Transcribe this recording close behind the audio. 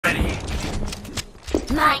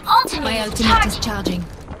My ultimate is charging.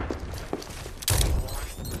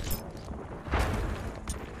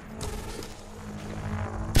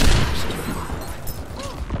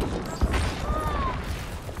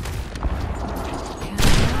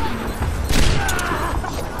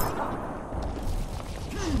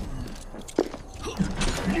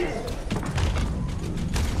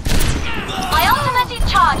 My ultimate is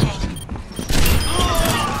charging.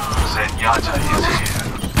 Zenyatta is here.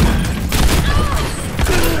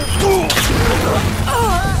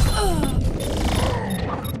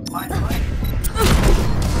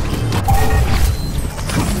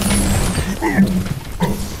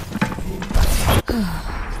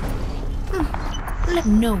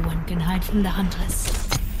 No one can hide from the hunters.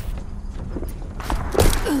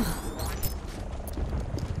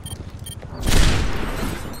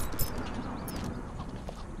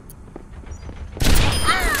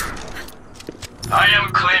 I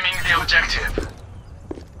am claiming the objective.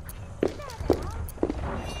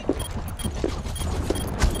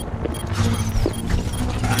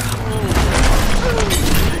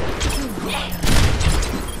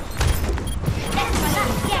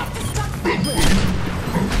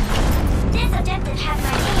 This objective has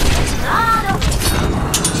my name written all over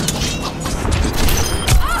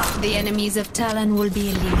it. The enemies of Talon will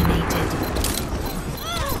be eliminated.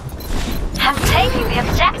 I'm taking the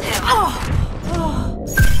objective.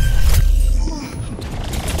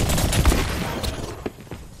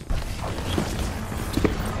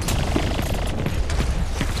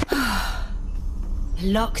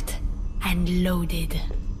 Locked and loaded.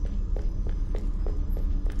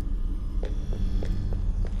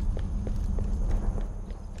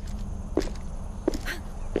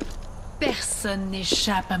 Personne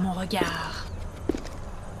n'échappe à mon regard.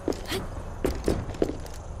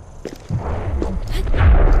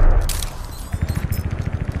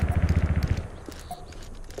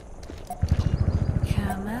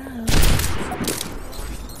 Come out.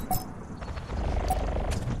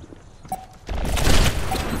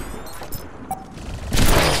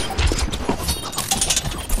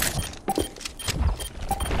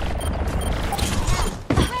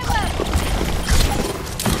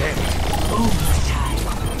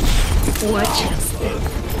 Watch.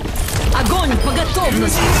 Огонь по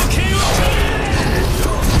готовности!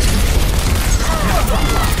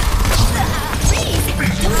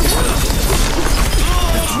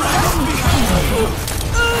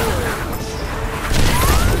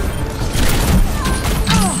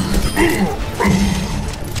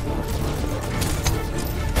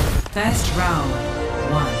 First round,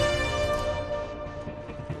 1.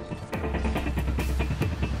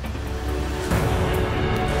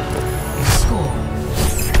 Score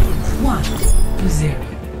 1-0.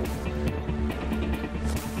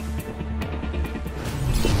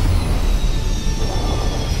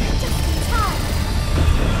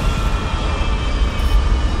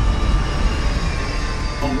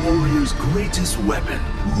 A warrior's greatest weapon,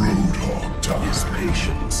 Roadhog time, is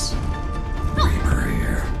patience. Reaper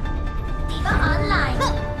here. Diva online.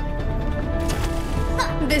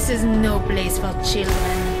 This is no place for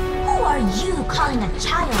children. Who are you calling a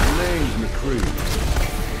child? Name's McCree.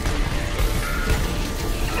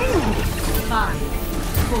 5,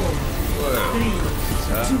 4, 3,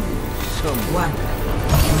 2, 1.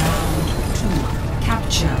 Round 2.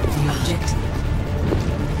 Capture the objective.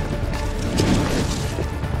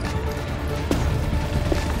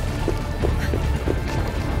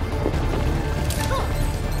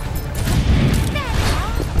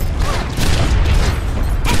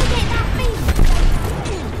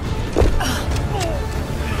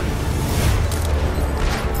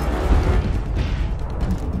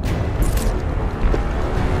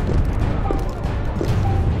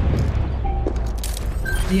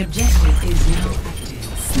 The objective is now active.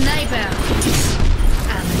 Sniper!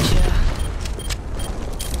 Amateur.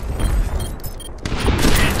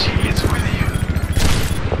 Angie is with you.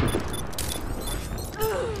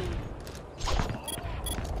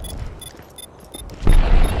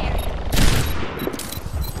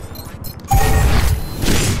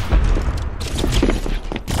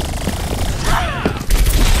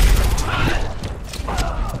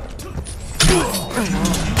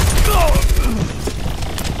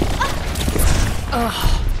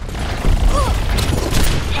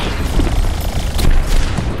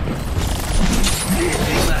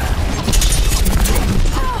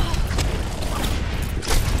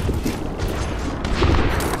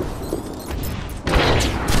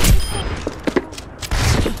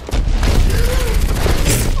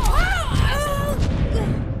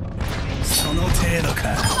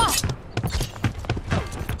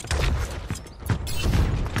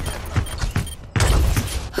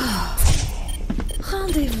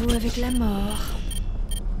 Rendez-vous avec la mort.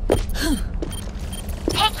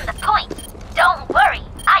 Taking the point. Don't worry,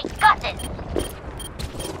 I got this.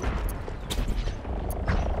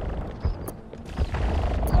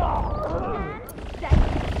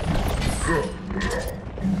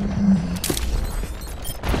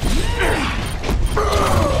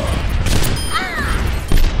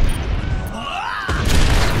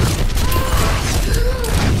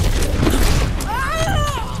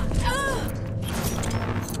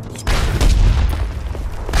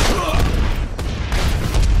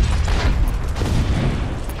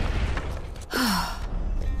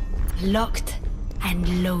 Locked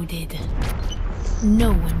and loaded.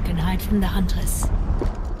 No one can hide from the hunters.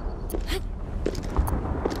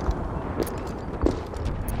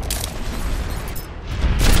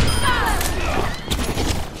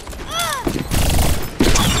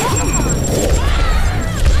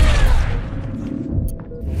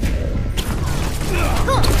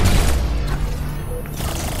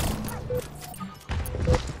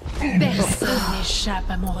 Personne n'échappe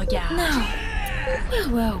à mon regard. Non. Where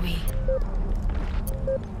were we?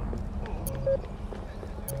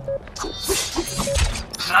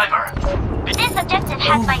 Sniper! This objective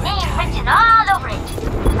has my name written all over it.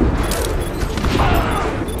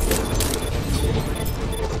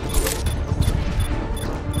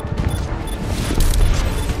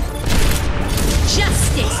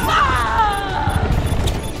 Justice!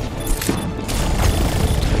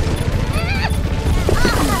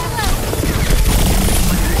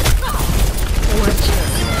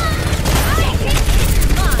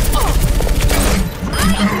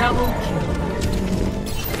 Double kill.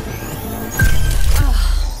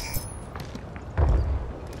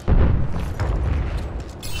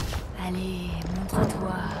 Allez,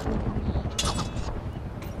 montre-toi.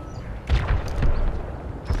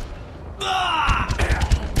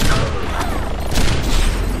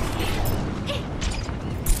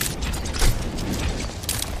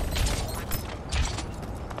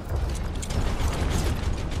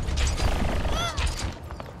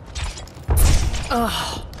 Oh.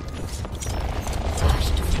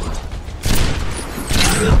 Tâche de moi.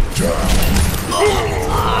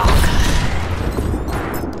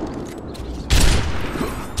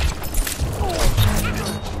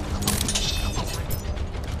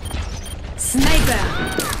 Sniper,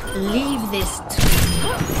 leave this to me.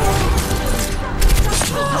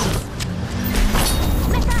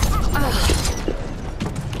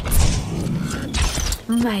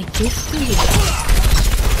 My gift to you.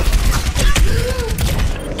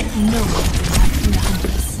 No one can hide from the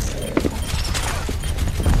hunters.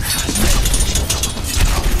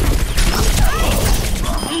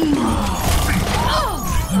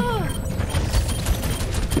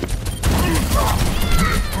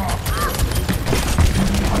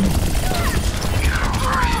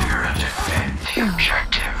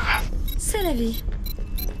 C'est la vie.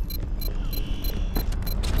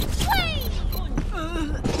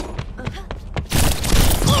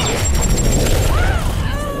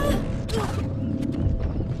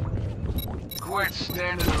 Quit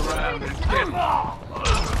standing around and get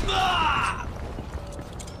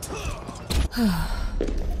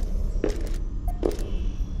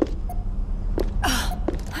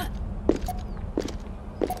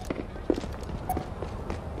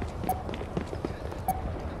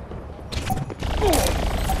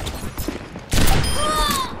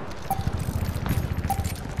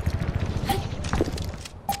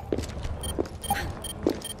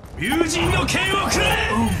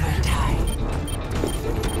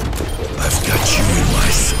I've got you in my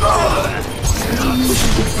sight.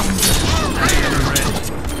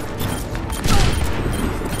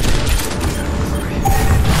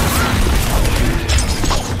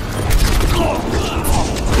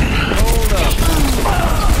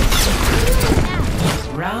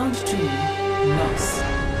 Round 2, loss.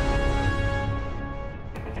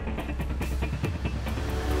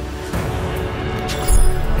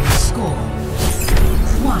 Score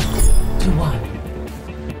 1-1.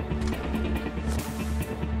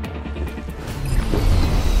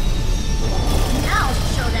 Now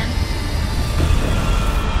show them.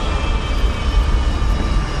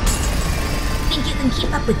 Think you can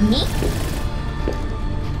keep up with me?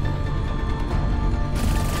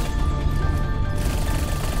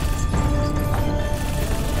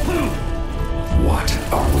 What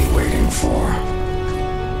are we waiting for?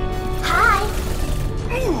 Hi.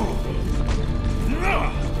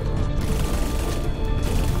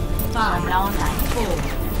 Five, 4,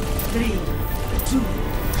 3, 2,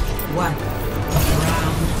 1.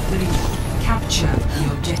 Round 3. Capture the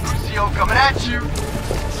objective. Lucio coming at you.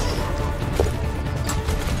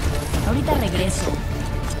 Ahorita regreso.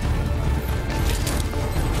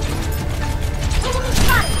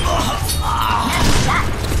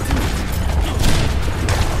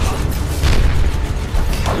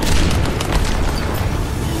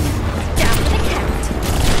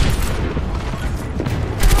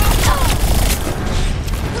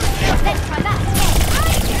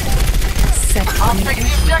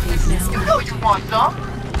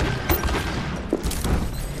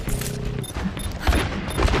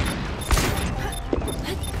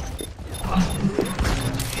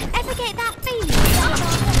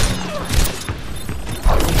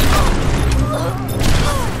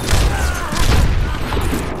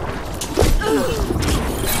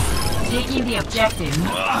 Taking the objective.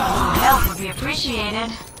 Help would be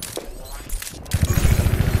appreciated.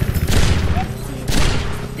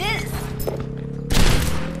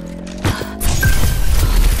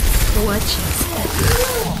 What you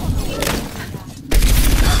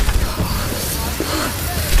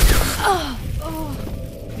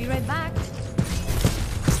Be right back.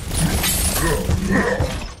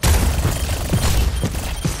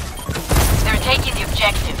 They're taking the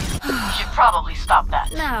objective. You should probably stop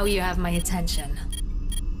that. Now you have my attention.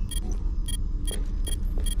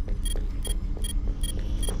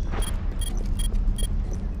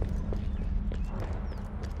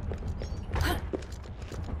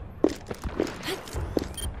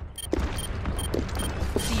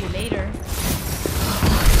 See you later.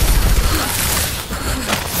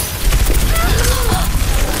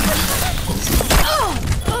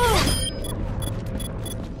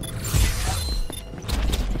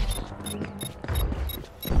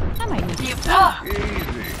 I might need you.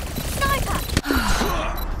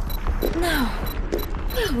 Now,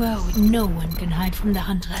 well, no one can hide from the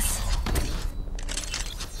Huntress.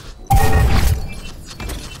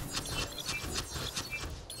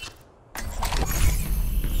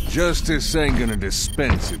 Justice ain't gonna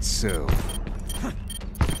dispense itself.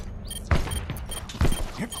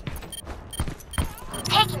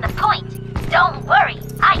 Taking the point. Don't worry,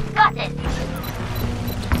 I got it.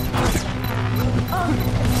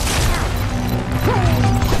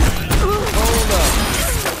 Hold up.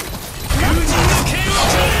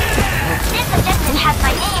 This objective has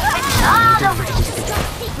my name written all over it.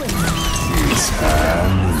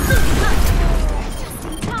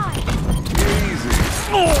 Easy.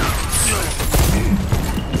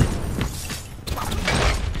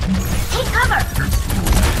 Take cover.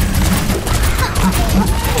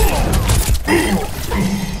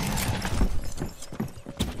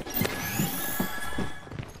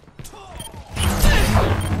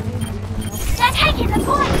 They're taking the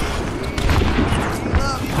point.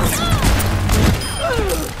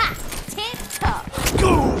 Tick-tock.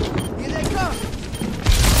 Here they come!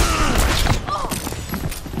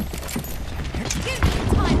 Give me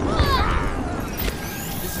time.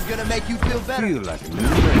 This is gonna make you feel better. Feel like a new man.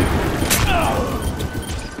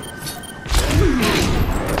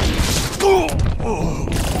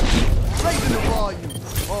 Raising the volume.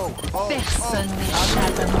 Personne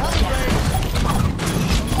n'échappe à mon regard.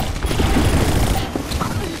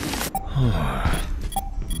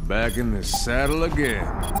 Back in the saddle again.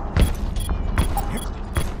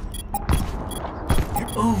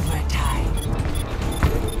 Overtime.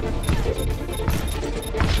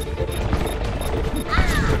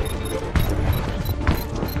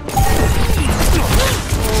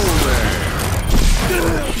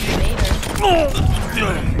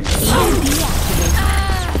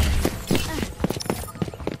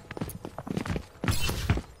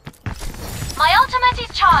 My ultimate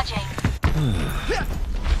is charging.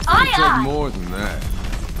 Take Aye, more than that.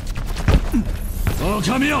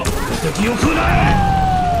 Heal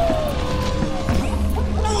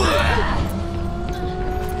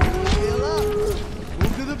up.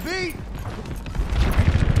 Move to the beat.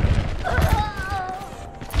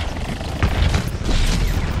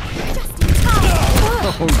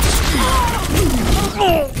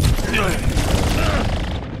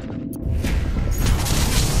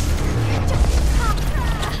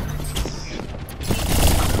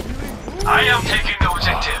 I am taking the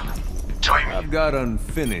objective. Join me. I've got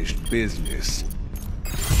unfinished business.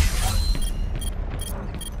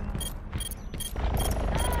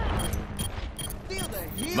 Feel the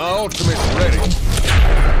heat. My ultimate's ready.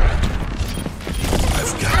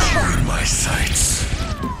 I've got you in my sights.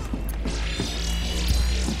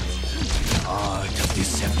 Art of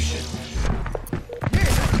deception.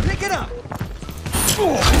 Here, pick it up.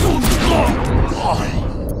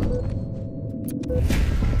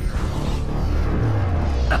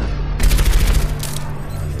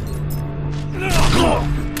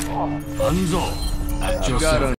 Banzo. I've got